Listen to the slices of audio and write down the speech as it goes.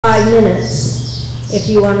5 minutes if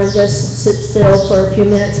you want to just sit still for a few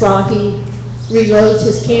minutes while he reloads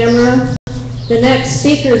his camera. The next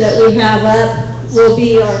speaker that we have up will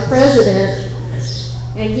be our president,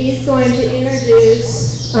 and he's going to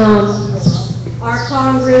introduce our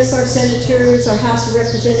Congress, our senators, our House of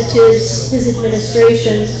Representatives, his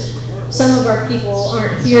administration. Some of our people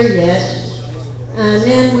aren't here yet. And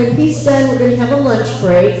then when he's done, we're going to have a lunch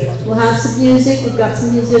break. We'll have some music. We've got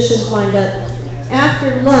some musicians lined up.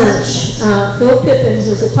 After lunch, Phil Pippin,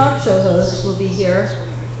 who's a talk show host, will be here.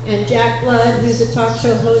 And Jack Blood, who's a talk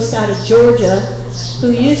show host out of Georgia,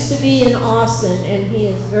 who used to be in Austin, and he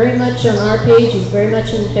is very much on our page. He's very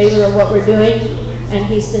much in favor of what we're doing, and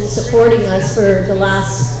he's been supporting us for the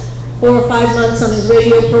last 4 or 5 months on his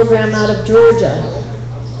radio program out of Georgia.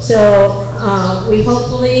 So we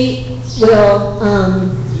hopefully will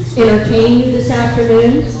entertain you this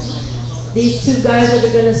afternoon. These 2 guys that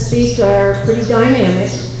are going to speak are pretty dynamic,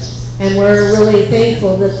 and we're really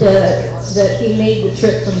thankful that he made the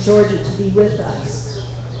trip from Georgia to be with us.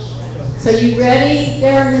 So you ready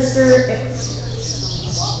there, Mr.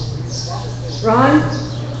 Ron?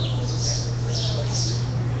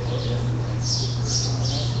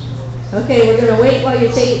 Okay, we're going to wait while you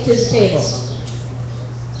take it to the table.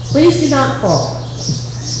 Please do not fall.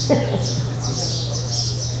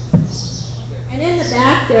 And in the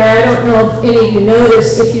back there, I don't know if any of you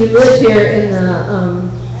noticed, if you live here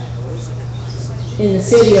in the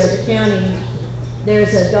city or the county,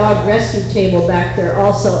 there's a dog rescue table back there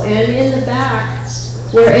also. And in the back,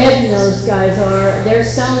 where Ed and those guys are, they're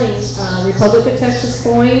selling Republic of Texas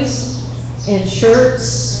coins and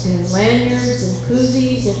shirts and lanyards and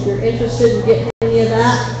koozies if you're interested in getting any of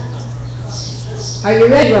that. Are you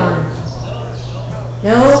ready, Ron?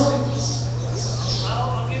 No?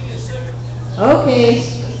 Okay.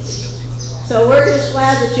 So we're just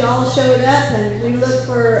glad that y'all showed up, and we look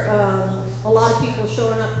for a lot of people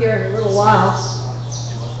showing up here in a little while.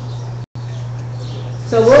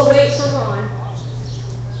 So we'll wait for Ron.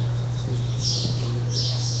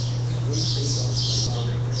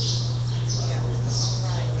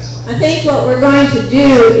 I think what we're going to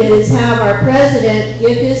do is have our president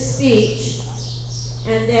give his speech,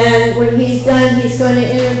 and then when he's done, he's going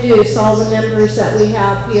to introduce all the members that we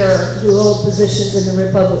have here who hold positions in the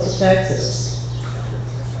Republic of Texas.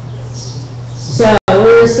 So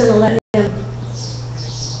we're just going to let him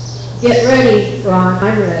get ready, Ron.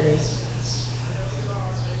 I'm ready.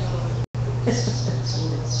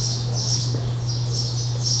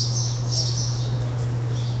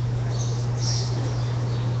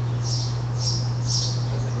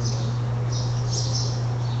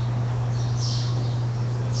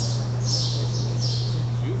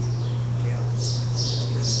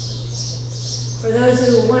 For those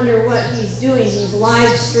who wonder what he's doing, he's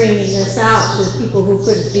live streaming this out to people who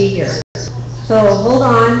couldn't be here. So hold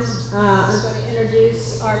on, I'm going to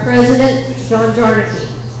introduce our president, John Jarneke.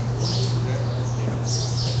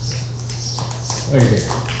 Thank you.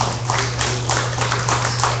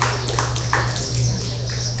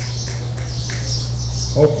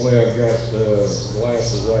 Hopefully I've got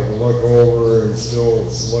glasses I can look over and still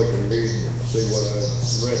look and read and see what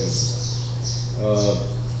I've written.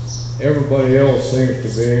 Everybody else seems to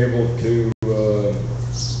be able to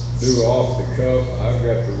do off the cuff. I've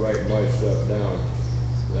got to write my stuff down.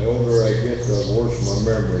 The older I get, the worse my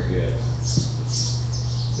memory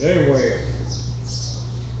gets. Anyway,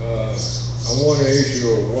 I want to issue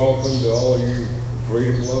a welcome to all you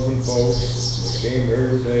freedom-loving folks that came here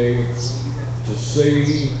today to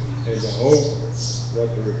see and to hope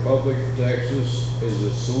that the Republic of Texas is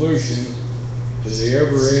a solution to the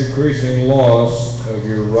ever-increasing loss of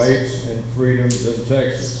your rights and freedoms in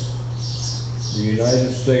Texas, the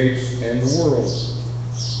United States, and the world.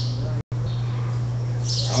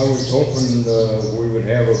 I was hoping we would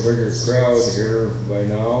have a bigger crowd here by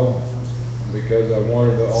now, because I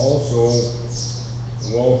wanted to also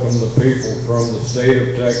welcome the people from the state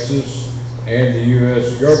of Texas and the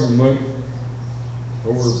U.S. government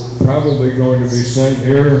who are probably going to be sent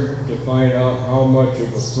here to find out how much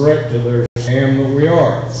of a threat to their scam that we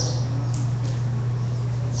are.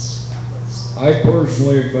 I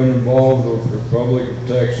personally have been involved with the Republic of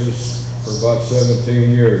Texas for about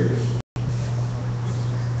 17 years.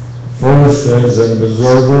 First as an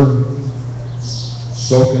observer,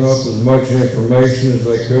 soaking up as much information as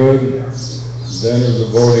I could, then as a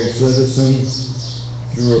voting citizen,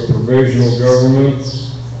 through a provisional government,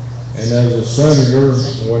 and as a senator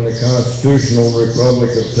when the Constitutional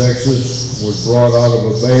Republic of Texas was brought out of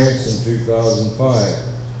abeyance in 2005.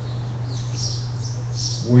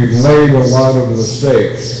 We've made a lot of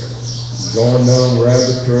mistakes. going down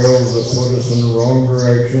rabbit trails that put us in the wrong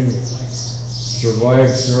direction,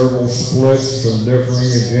 survived several splits from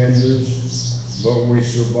differing agendas, but we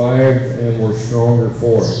survived and we're stronger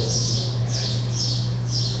for it.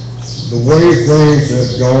 The way things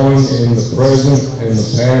have gone in the present and the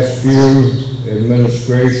past few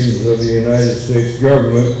administrations of the United States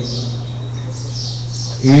government,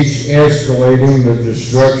 each escalating the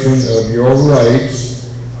destruction of your rights,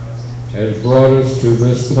 has brought us to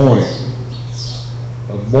this point,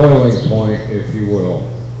 a boiling point, if you will.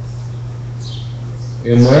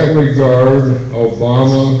 In that regard,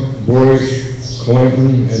 Obama, Bush,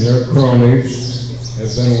 Clinton, and their cronies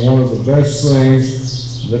have been one of the best things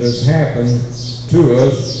that has happened to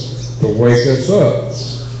us to wake us up.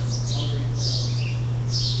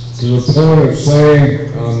 To the point of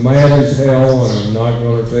saying, I'm mad as hell and I'm not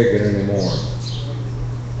going to take it anymore.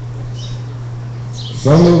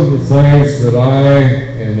 Some of the things that I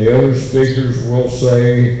and the other speakers will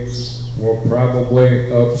say will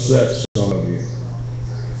probably upset some of you.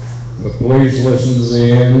 But please listen to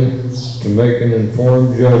the end to make an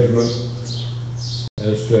informed judgment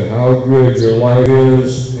as to how good your life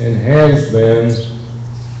is and has been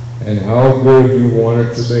and how good you want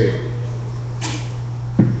it to be.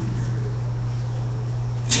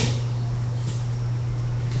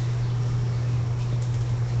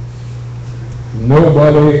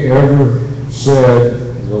 Nobody ever said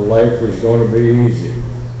the life was going to be easy,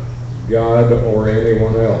 God or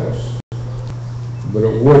anyone else. But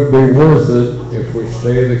it would be worth it if we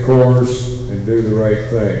stay the course and do the right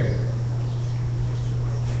thing.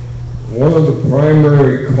 One of the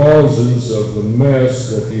primary causes of the mess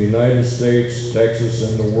that the United States, Texas,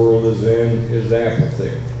 and the world is in is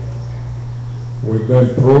apathy. We've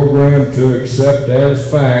been programmed to accept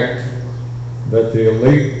as fact that the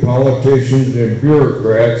elite politicians and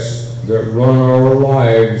bureaucrats that run our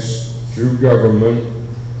lives through government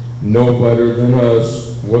know better than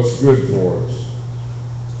us what's good for us.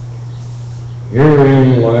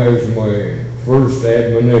 Herein lies my first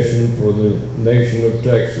admonition for the nation of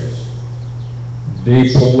Texas.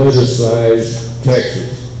 Depoliticize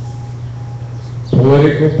Texas.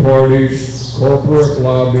 Political parties, corporate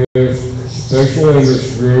lobbyists, special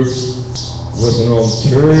interest groups with an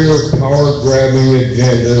ulterior power-grabbing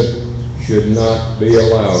agenda should not be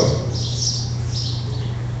allowed.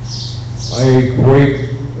 I equate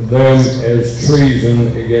them as treason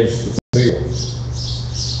against the people.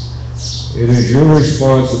 It is your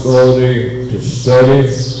responsibility to study,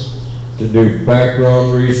 to do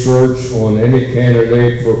background research on any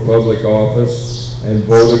candidate for public office and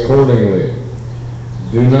vote accordingly.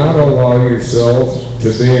 Do not allow yourself to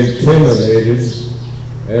be intimidated,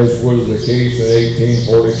 as was the case in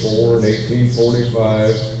 1844 and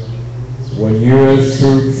 1845, when U.S.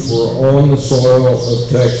 troops were on the soil of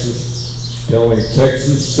Texas, telling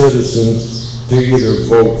Texas citizens to either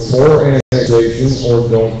vote for annexation or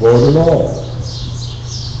don't vote at all.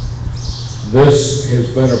 This has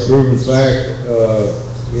been a proven fact.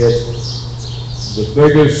 The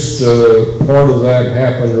biggest part of that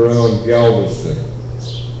happened around Galveston.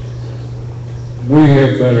 We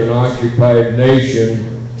have been an occupied nation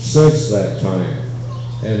since that time,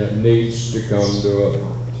 and it needs to come to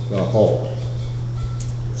a halt.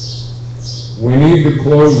 We need to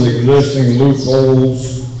close existing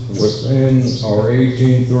loopholes within our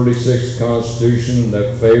 1836 Constitution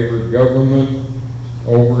that favored government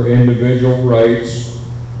over individual rights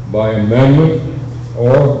by amendment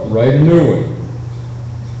or write a new one.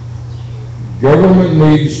 Government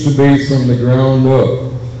needs to be from the ground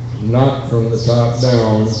up, not from the top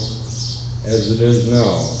down, as it is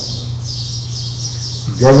now.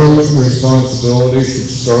 Government responsibility should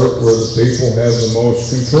start where the people have the most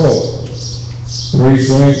control.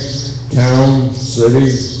 Precinct, town,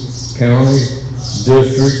 city, county,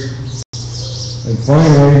 district, and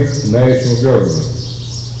finally, national government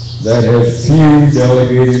that has few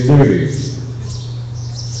delegated duties,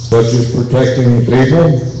 such as protecting the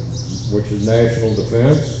people, which is national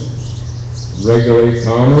defense, regulate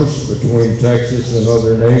commerce between Texas and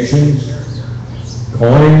other nations,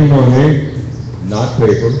 coin money, not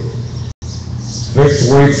paper, fix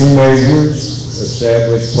weights and measures,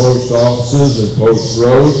 establish post offices and post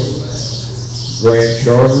roads, grant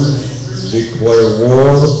charters, declare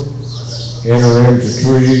war, enter into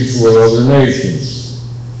treaties with other nations.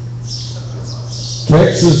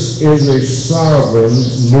 Texas is a sovereign,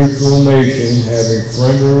 neutral nation having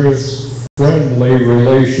friendly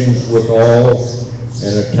relations with all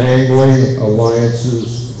and entangling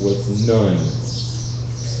alliances with none.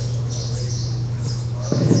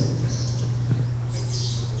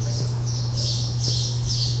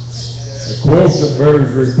 quote that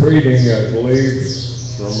bears repeating, I believe,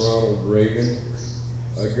 from Ronald Reagan: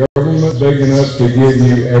 "A government big enough to give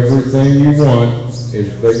you everything you want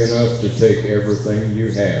is big enough to take everything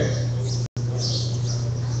you have."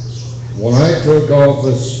 When I took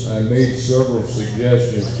office, I made several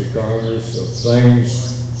suggestions to Congress of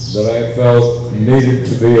things that I felt needed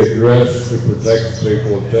to be addressed to protect the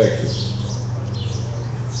people of Texas.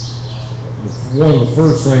 One of the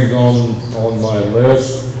first things on my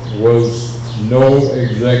list was no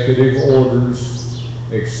executive orders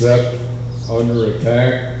except under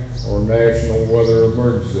attack or national weather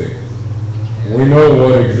emergency. We know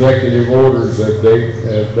what executive orders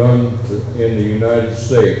have done in the United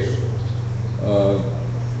States.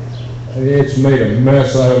 It's made a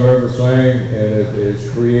mess out of everything, and it has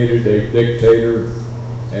created a dictator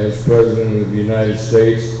as President of the United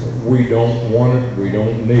States. We don't want it. We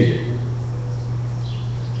don't need it.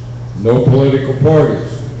 No political parties.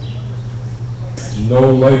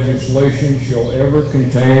 No legislation shall ever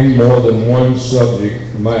contain more than one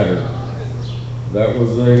subject matter. That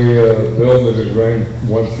was a bill that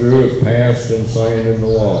went through, it passed and signed into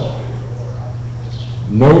law.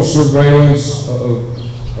 No surveillance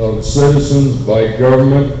of citizens by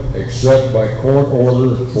government except by court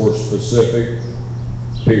order for specific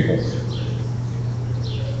people.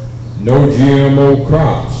 No GMO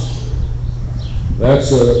crops.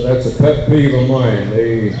 That's a pet peeve of mine.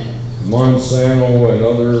 Monsanto and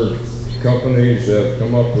other companies have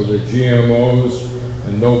come up with the GMOs,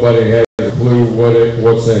 and nobody has a clue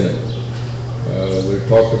what's in it. They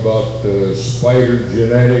talk about spider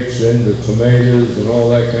genetics into tomatoes and all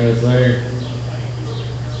that kind of thing.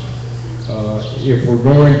 If we're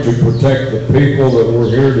going to protect the people that we're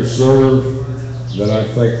here to serve, then I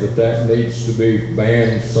think that needs to be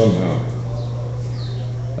banned somehow.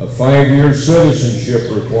 A 5-year citizenship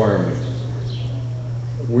requirement.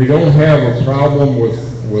 We don't have a problem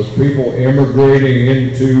with people immigrating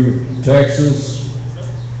into Texas,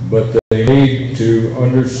 but they need to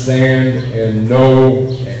understand and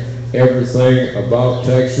know everything about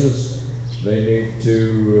Texas. They need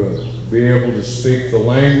to be able to speak the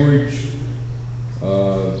language.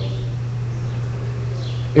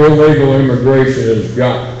 Illegal immigration has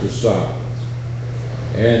got to stop.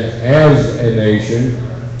 And as a nation,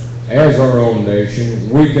 as our own nation,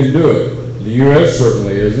 we can do it. The U.S.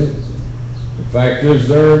 certainly isn't. The fact is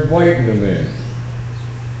they're inviting them in.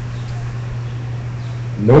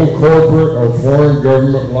 No corporate or foreign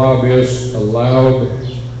government lobbyists allowed,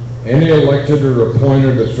 any elected or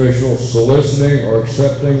appointed official soliciting or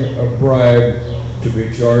accepting a bribe to be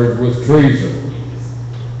charged with treason.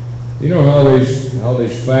 You know how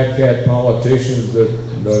these fat cat politicians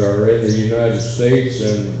that are in the United States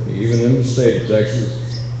and even in the state of Texas,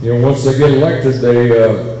 once they get elected,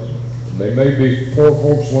 they may be poor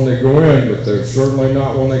folks when they go in, but they're certainly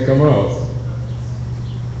not when they come out.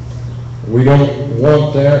 We don't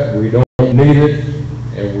want that, we don't need it,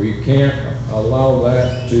 and we can't allow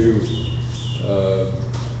that to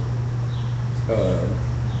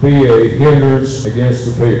be a hindrance against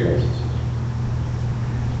the people.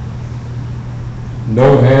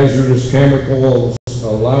 No hazardous chemicals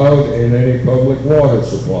allowed in any public water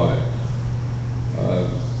supply.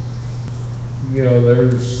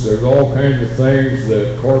 There's all kinds of things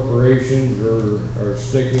that corporations are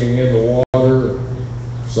sticking in the water,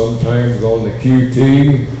 sometimes on the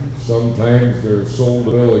QT, sometimes they're sold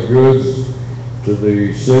a bill of goods to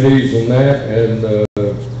the cities and that,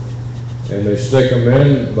 and they stick them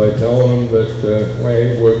in by telling them that,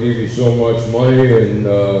 hey, we'll give you so much money and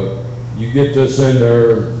you get this in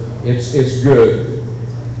there, it's good,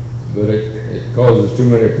 but it causes too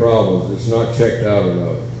many problems. It's not checked out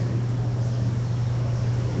enough.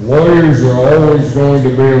 Lawyers are always going to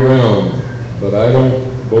be around, but I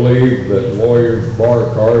don't believe that lawyers'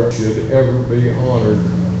 bar card should ever be honored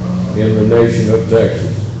in the nation of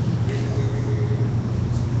Texas.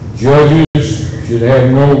 Judges should have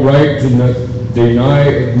no right to deny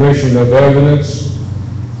admission of evidence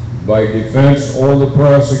by defense or the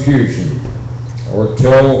prosecution, or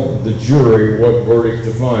tell the jury what verdict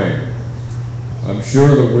to find. I'm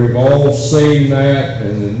sure that we've all seen that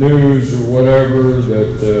in the news or whatever,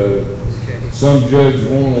 that some judge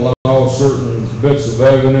won't allow certain bits of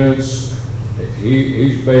evidence.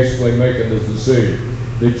 He's basically making the decision.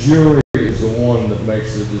 The jury is the one that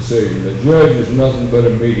makes the decision. The judge is nothing but a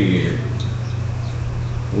mediator.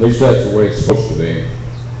 At least that's the way it's supposed to be.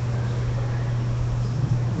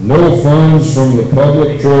 No funds from the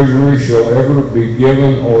public treasury shall ever be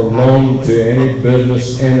given or loaned to any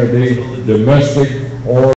business entity, domestic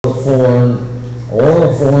or a foreign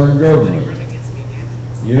government.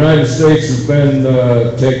 The United States has been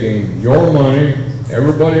taking your money,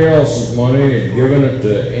 everybody else's money, and giving it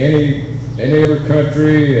to any other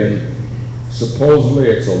country, and supposedly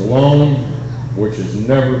it's a loan which is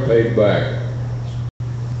never paid back.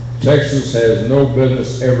 Texas has no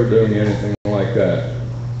business ever doing anything like that.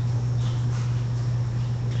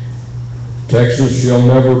 Texas shall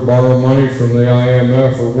never borrow money from the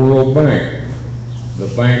IMF or World Bank. The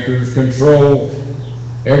bankers control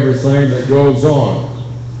everything that goes on.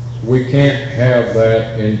 We can't have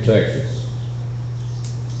that in Texas.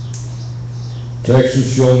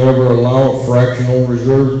 Texas shall never allow fractional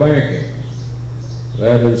reserve banking.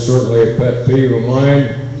 That is certainly a pet peeve of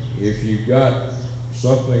mine. If you've got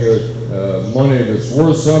something that money that's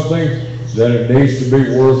worth something, then it needs to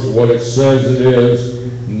be worth what it says it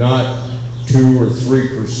is, not 2 or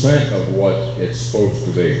 3% of what it's supposed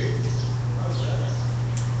to be.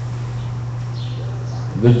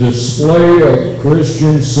 The display of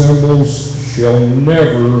Christian symbols shall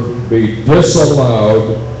never be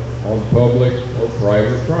disallowed on public or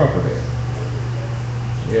private property.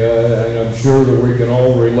 Yeah, and I'm sure that we can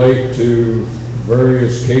all relate to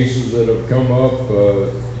various cases that have come up.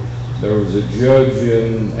 There was a judge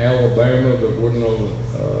in Alabama that wouldn't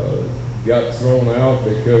have got thrown out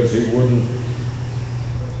because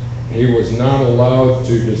he was not allowed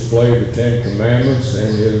to display the 10 Commandments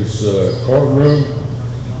in his courtroom.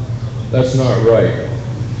 That's not right.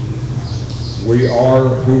 We are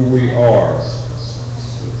who we are.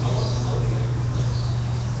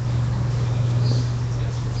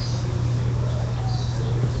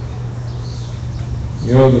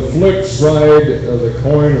 You know, the flip side of the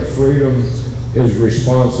coin of freedom is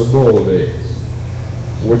responsibility,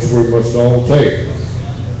 which we must all take.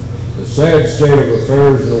 The sad state of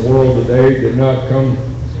affairs in the world today did not come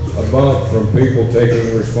about from people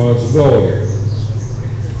taking responsibility.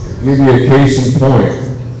 I'll give you a case in point.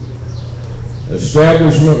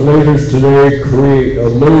 Establishment leaders today create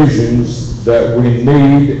illusions that we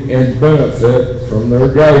need and benefit from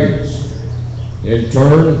their guidance. In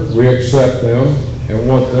turn, we accept them and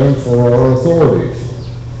want them for our authorities.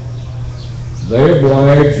 They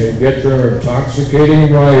oblige and get their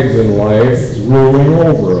intoxicating rides in life ruling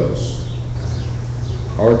over us.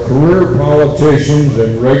 Our career politicians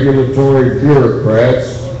and regulatory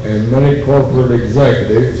bureaucrats and many corporate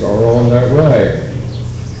executives are on that ride.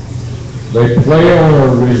 They play on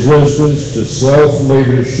our resistance to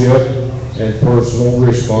self-leadership and personal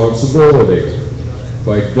responsibility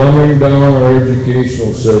by dumbing down our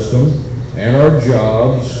educational system and our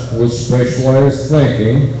jobs with specialized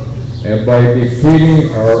thinking, and by defeating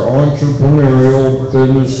our entrepreneurial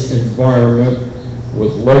business environment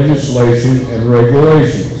with legislation and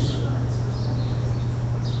regulations.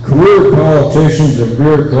 Career politicians and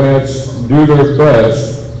bureaucrats do their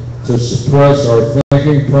best to suppress our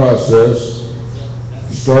thinking process,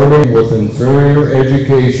 starting with inferior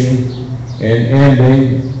education and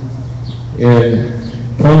ending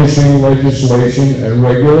in punishing legislation and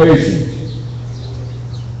regulations.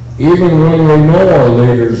 Even when we know our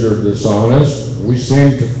leaders are dishonest, we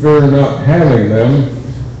seem to fear not having them,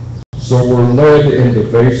 so we're led into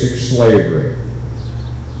basic slavery.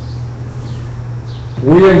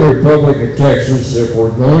 We in the Republic of Texas, if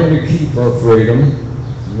we're going to keep our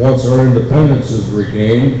freedom, once our independence is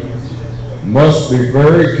regained, must be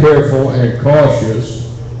very careful and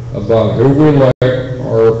cautious about who we elect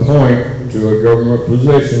or appoint to a government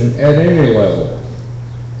position at any level.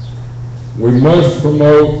 We must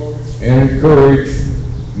promote and encourage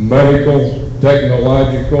medical,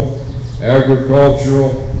 technological,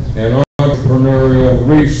 agricultural, and entrepreneurial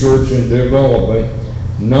research and development,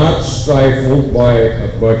 not stifled by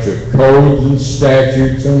a bunch of codes and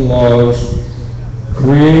statutes and laws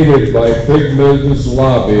created by big business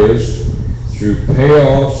lobbyists through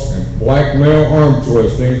payoffs and blackmail arm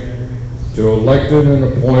twisting to elected and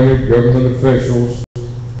appointed government officials,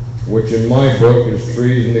 which in my book is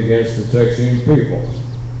treason against the Texian people.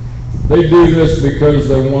 They do this because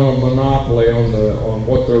they want a monopoly on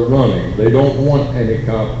what they're running. They don't want any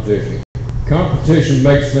competition. Competition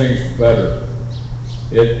makes things better.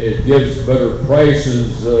 It gives better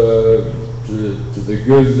prices to the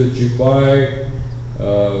goods that you buy.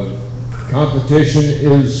 Competition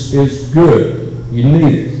is good. You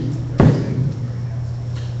need it.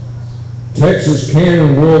 Texas can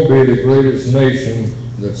and will be the greatest nation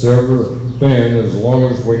that's ever been, as long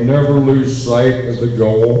as we never lose sight of the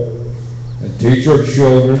goal and teach our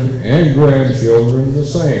children and grandchildren the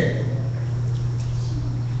same.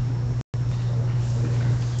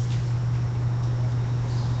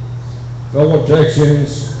 Fellow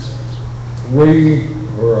Texians, we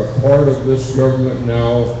are a part of this government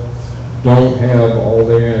now don't have all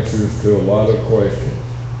the answers to a lot of questions.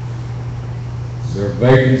 There are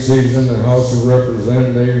vacancies in the House of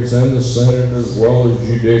Representatives and the Senate, as well as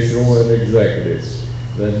judicial and executive,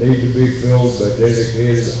 that need to be filled by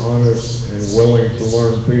dedicated, honest, and willing to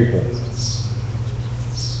learn people.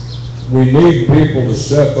 We need people to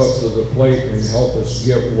step up to the plate and help us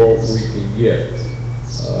get what we can get,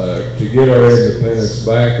 to get our independence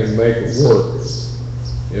back and make it work.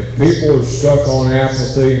 If people are stuck on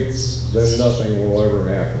apathy, then nothing will ever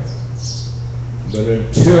happen. But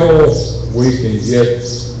until we can get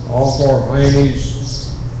off our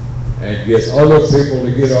hindies and get other people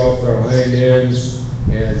to get off their hind ends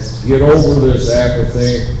and get over this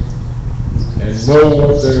apathy and know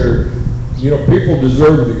what they're, people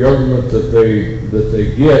deserve the government that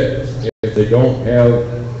they get if they don't have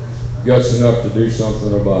guts enough to do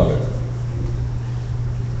something about it.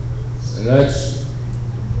 And that's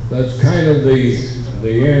kind of the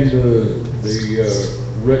end of the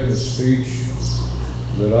written speech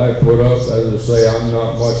that I put up. As I say, I'm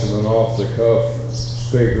not much of an off-the-cuff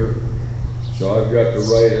speaker, so I've got to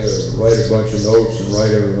write a bunch of notes and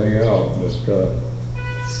write everything out. But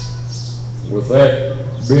with that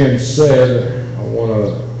being said, I want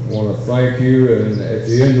to thank you. And at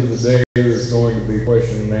the end of the day, there's going to be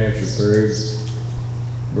question and answer period.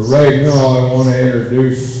 But right now, I want to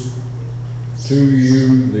introduce to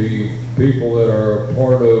you the people that are a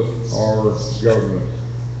part of our government.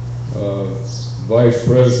 Vice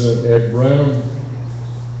President Ed Branham.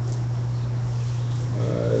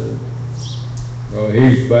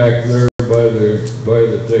 He's back there by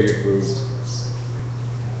the ticket booth.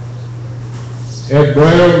 Ed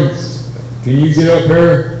Branham, can you get up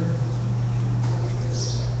here?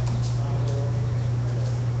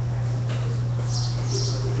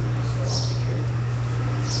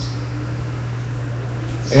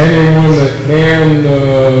 Anyone that can,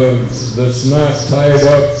 that's not tied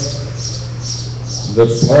up,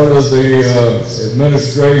 that's part of the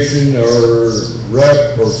administration or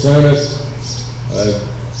rep or senate,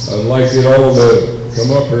 I'd like you all to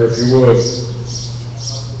come up here if you would.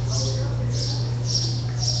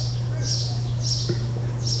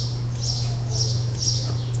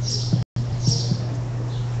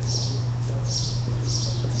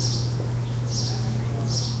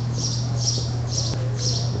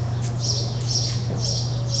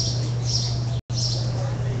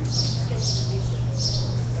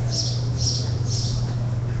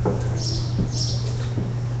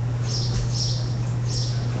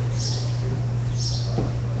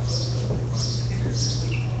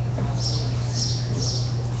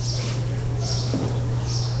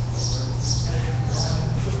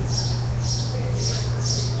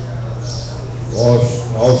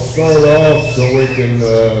 I'll start off so we can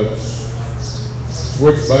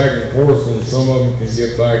switch back and forth, and some of them can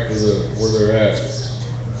get back to where they're at.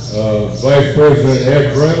 Vice President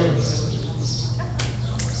Ed Branham.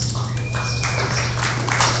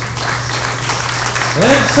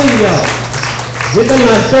 Merci, y'all. Give them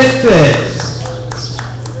my respect.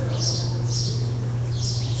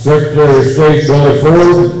 Secretary of State Billy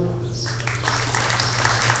Ford.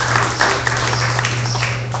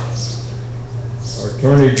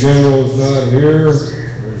 Attorney General is not here.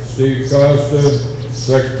 There's Steve Costa,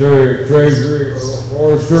 Secretary of Treasury, Earl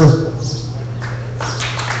Forrester.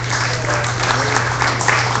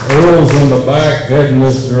 Earl's in the back heading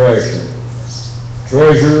this direction.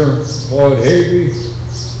 Treasurer Claude Havey.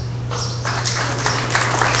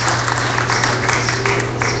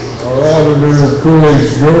 Our auditor Coolidge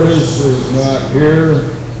Jordas is not here.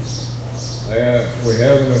 We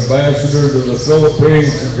have an ambassador to the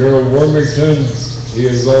Philippines, Gerald Wormington. He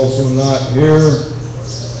is also not here.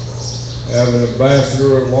 I have an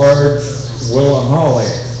ambassador at large, Willa Holly.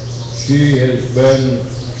 She has been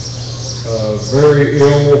very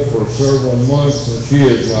ill for several months, and she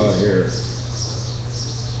is not here.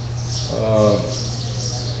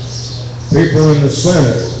 People in the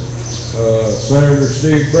Senate, Senator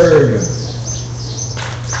Steve Berryman.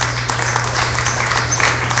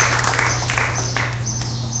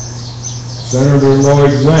 Senator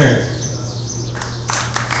Lloyd Zant.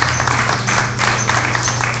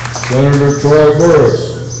 Senator Troy Burris.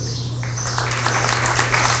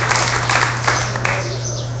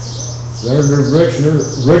 Senator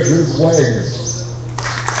Richard Wagner.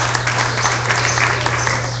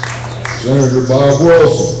 Senator Bob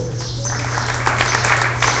Wilson.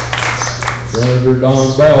 Senator Don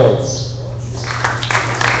Bells.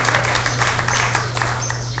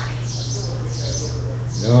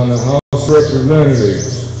 Now in the House of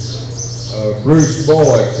Representatives, Bruce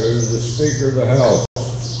Bullock, who's the Speaker of the House.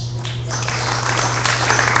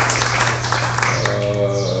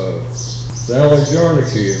 Sally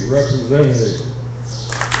Jarnicki, representative.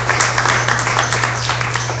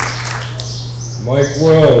 Mike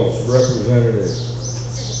Wells, representative.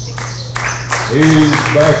 He's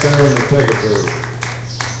back there in the ticket booth.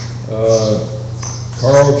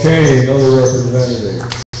 Carl Cheney, another representative.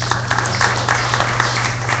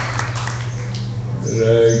 Did I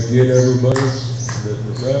get everybody? The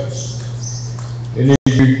reps? In the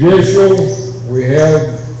judicial, we have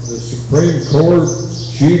the Supreme Court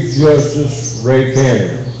Chief Justice Ray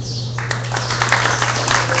Cannon.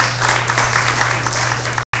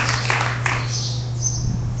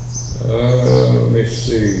 Let me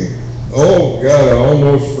see. Oh God, I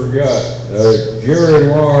almost forgot. Jerry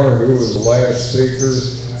Lahr, who was the last speaker,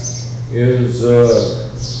 is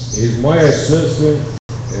he's my assistant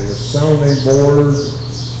and a sounding board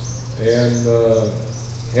and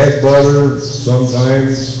head butter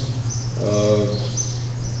sometimes.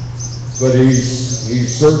 But he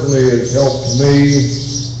certainly has helped me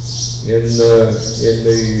in the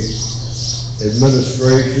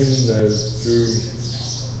administration through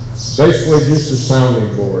basically just a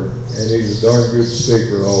sounding board, and he's a darn good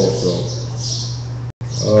speaker also.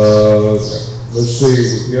 Let's see,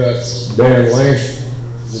 we've got Dan Langston.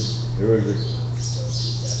 Who is it?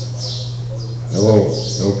 Hello.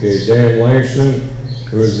 Okay, Dan Langston,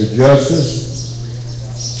 who is the justice.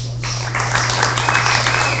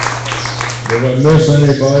 Did I miss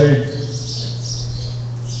anybody?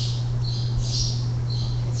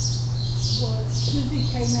 Susie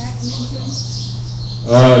K. Mack mentioned?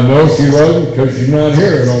 No, she wasn't, because she's not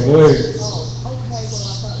here, I don't believe. Oh, okay, well,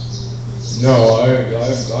 I thought you were. No,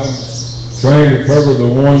 I'm trying to cover the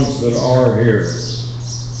ones that are here.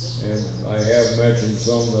 And I have mentioned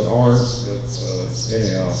some that aren't, but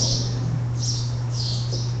anyhow.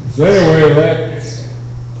 So anyway,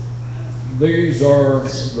 these are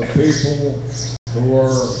the people who are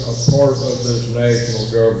a part of this national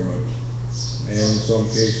government, and in some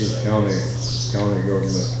cases county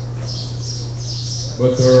government.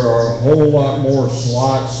 But there are a whole lot more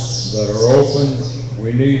slots that are open.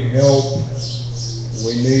 We need help.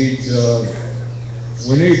 We need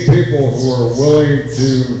people who are willing to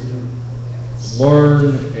learn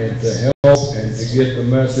and to help and to get the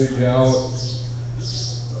message out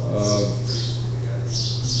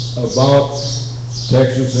about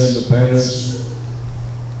Texas independence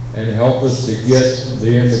and help us to get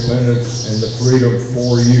the independence and the freedom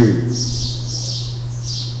for you.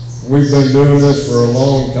 We've been doing this for a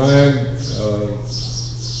long time.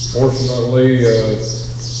 Fortunately,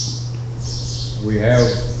 we have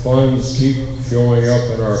funds keep showing up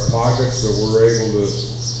in our pockets that we're able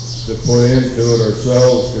to put into it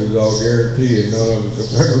ourselves, because I'll guarantee you none of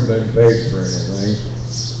us have ever been paid for anything.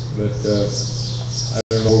 But I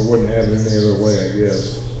don't know, we wouldn't have it any other way, I guess.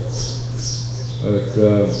 But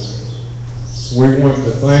we want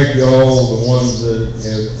to thank y'all, the ones that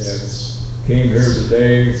have came here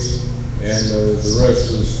today, and the rest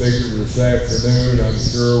of the speakers this afternoon. I'm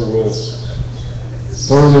sure will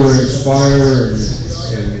further inspire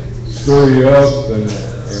and stir you up and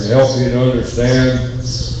help you to understand,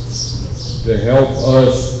 to help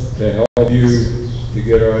us, to help you to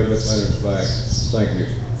get our independence back. Thank you.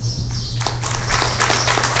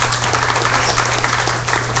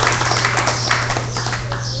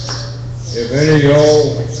 If any of y'all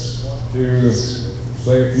to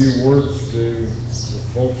say a few words to the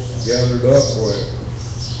folks gathered up with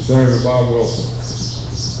Senator Bob Wilson.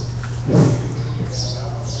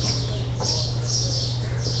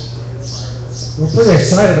 We're pretty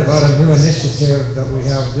excited about a new initiative that we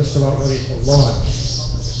have just about ready to launch.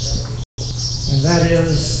 And that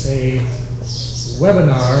is a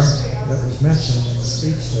webinar that was mentioned in the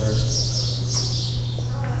speech there,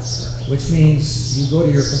 which means you go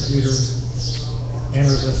to your computer,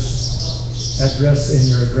 enter this address in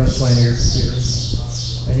your address line of your computer,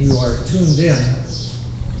 and you are tuned in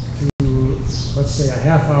to, let's say, a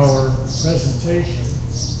half-hour presentation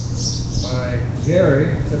by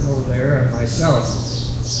Gary, sitting over there, and myself.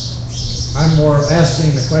 I'm more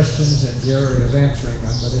asking the questions and Gary is answering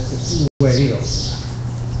them, but it's a two-way deal.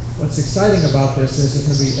 What's exciting about this is it's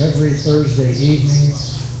going to be every Thursday evening,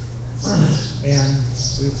 and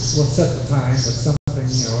we'll set the time, but something,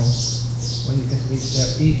 you know, when you can at least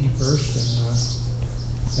have eaten first and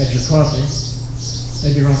had your coffee,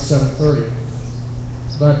 maybe around 7:30.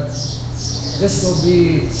 But this will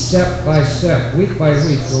be step by step, week by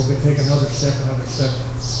week. We'll take another step,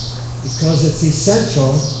 because it's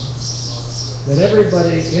essential that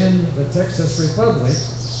everybody in the Texas Republic,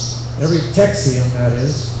 every Texian that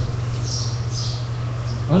is,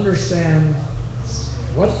 understand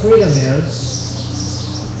what freedom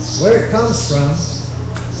is, where it comes from,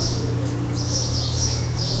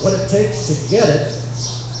 what it takes to get it,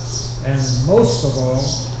 and most of all,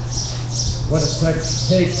 what it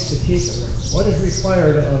takes to keep it. What is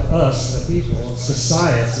required of us, the people, of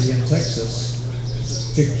society in Texas,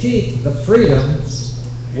 to keep the freedom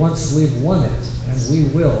once we've won it, and we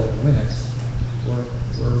will win it. We're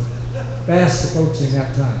fast approaching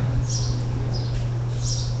that time.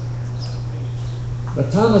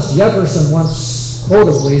 But Thomas Jefferson once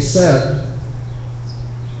quotably said,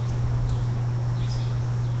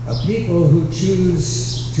 "A people who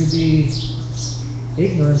choose to be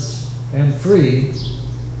ignorant and free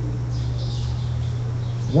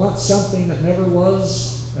want something that never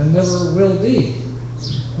was and never will be."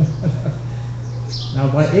 Now,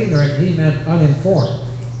 by ignorant, he meant uninformed.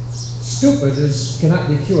 Stupid cannot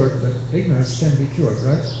be cured, but ignorance can be cured,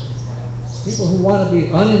 right? People who want to be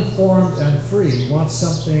uninformed and free want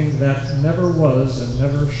something that never was and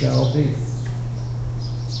never shall be.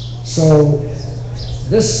 So,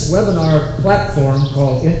 this webinar platform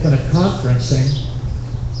called Infinite Conferencing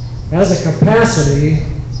has a capacity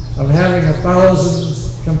of having 1,000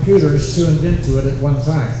 computers tuned into it at one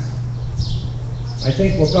time. I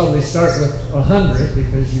think we'll probably start with 100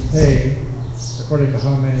 because you pay according to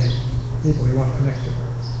how many people you want connected.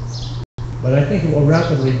 But I think it will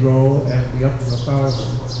rapidly grow and be up to 1,000.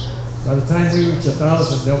 By the time we reach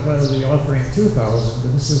 1,000, they'll probably be offering 2,000,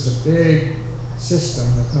 and this is a big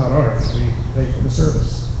system that's not ours. We pay for the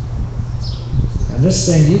service. And this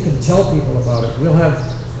thing, you can tell people about it. We'll have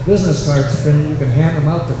business cards printed, you can hand them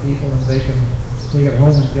out to people and they can take it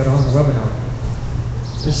home and get on the webinar.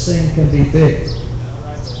 This thing can be big.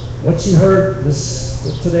 What you heard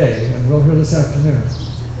today, and we'll hear this afternoon,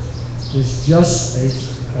 is just a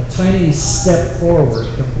tiny step forward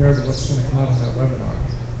compared to what's going to come out of that webinar.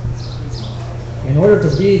 In order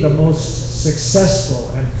to be the most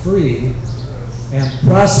successful and free and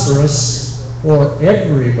prosperous for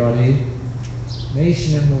everybody,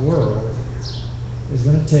 nation in the world, is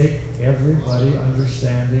going to take everybody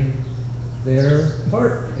understanding their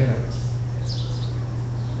part in it.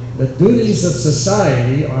 The duties of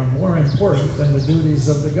society are more important than the duties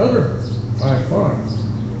of the government, by far.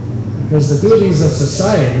 Because the duties of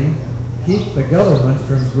society keep the government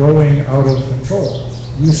from growing out of control,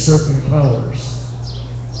 usurping powers.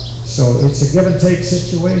 So it's a give and take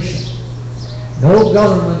situation. No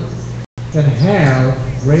government can have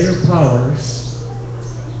greater powers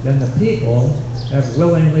than the people have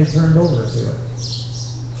willingly turned over to it.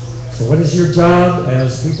 So what is your job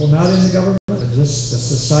as people not in the government, or just the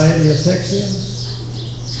society of Texians?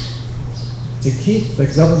 To keep the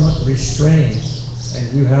government restrained,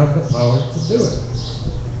 and you have the power to do it.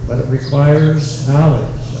 But it requires knowledge,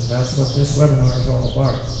 and that's what this webinar is all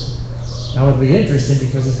about. Now it'll be interesting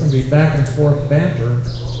because it's going to be back and forth banter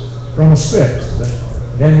from a script. But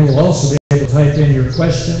then you'll also be able to type in your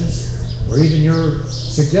questions or even your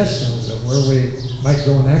suggestions of where we might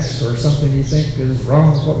go next or something you think is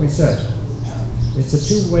wrong with what we said. It's a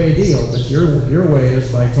two-way deal, but your way is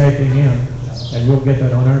by typing in, and we'll get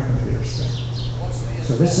that on our computer screen.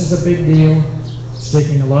 So this is a big deal. It's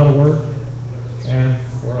taking a lot of work, and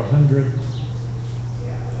for 100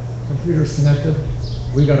 computers connected,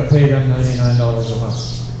 we got to pay them $99 a month.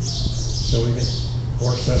 So we get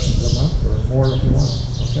 4 sessions a month or more if you want,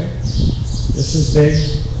 okay? This is big.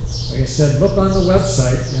 Like I said, look on the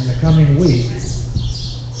website in the coming week.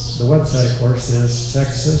 The website, of course, is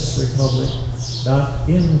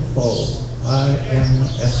texasrepublic.info,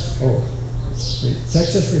 I-N-F-O.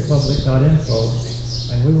 texasrepublic.info,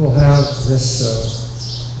 and we will have this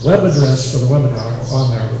web address for the webinar on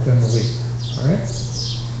there within the week. All right?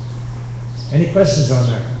 Any questions on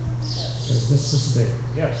that? Because this is big.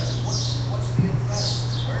 Yes?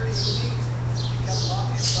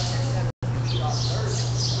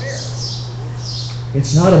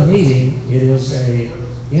 It's not a meeting, it is a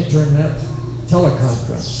internet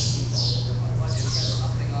teleconference.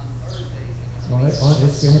 Well,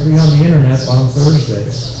 it's going to be on the internet on Thursday,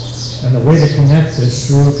 and the way to connect is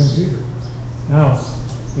through a computer. Now,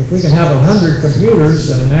 if we can have 100 computers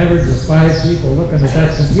and an average of 5 people looking at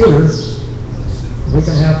that computer, we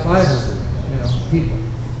can have 500, people.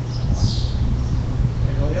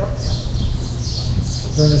 Anybody else?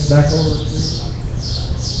 I'll turn this back over to you.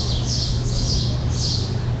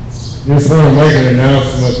 Just want to make an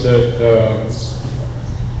announcement that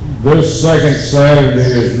this second Saturday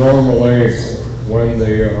is normally when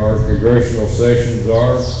our congressional sessions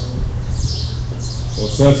are. Well,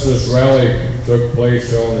 since this rally took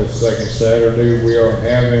place on the second Saturday, we are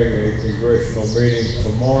having a congressional meeting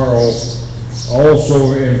tomorrow,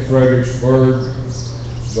 also in Fredericksburg,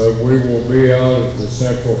 but we will be out at the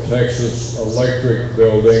Central Texas Electric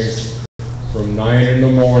Building from 9 in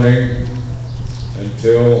the morning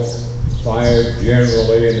until 5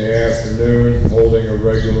 generally in the afternoon, holding a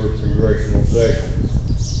regular congressional session.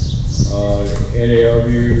 Any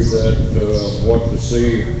of you that want to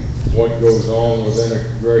see what goes on within a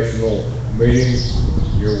congressional meeting,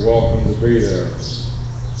 you're welcome to be there.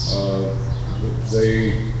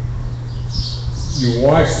 You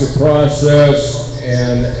watch the process,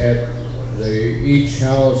 and at each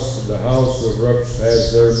house, the House of Reps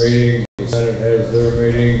has their meeting, the Senate has their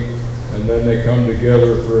meeting, and then they come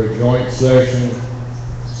together for a joint session.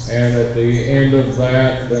 And at the end of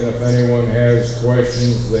that, then if anyone has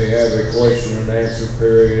questions, they have a question and answer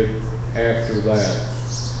period after that.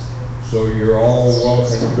 So you're all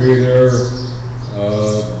welcome to be there.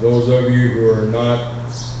 Those of you who are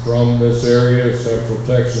not from this area, Central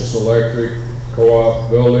Texas Electric Co-op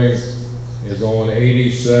building is on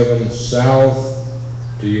 87 South.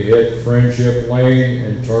 Till you hit Friendship Lane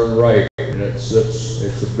and turn right, and it's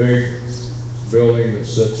a big building that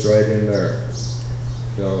sits right in there.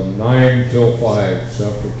 So 9 till 5,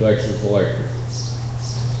 Central Texas Electric.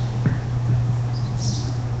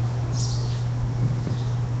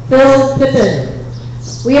 Bill Pippin.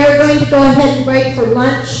 We are going to go ahead and break for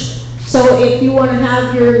lunch. So if you want to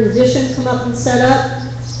have your musician come up and set up,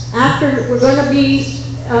 after, we're going to be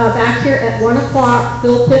back here at 1 o'clock.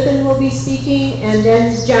 Bill Pippin will be speaking, and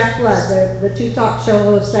then Jack Blood, the two talk show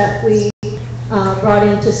hosts that we brought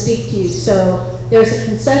in to speak to you. So there's a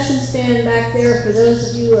concession stand back there for those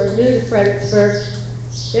of you who are new to Fredericksburg.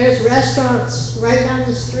 There's restaurants right down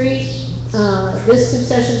the street. This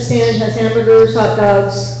concession stand has hamburgers, hot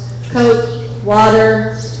dogs, Coke,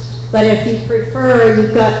 water, but if you prefer,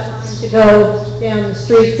 you've got time to go down the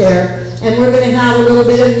street there. And we're going to have a little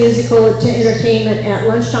bit of musical entertainment at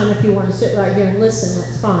lunchtime. If you want to sit right here and listen,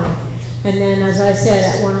 that's fine. And then, as I said,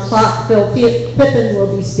 at 1 o'clock, Bill Pippin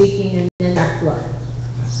will be speaking, and then Jack Blood.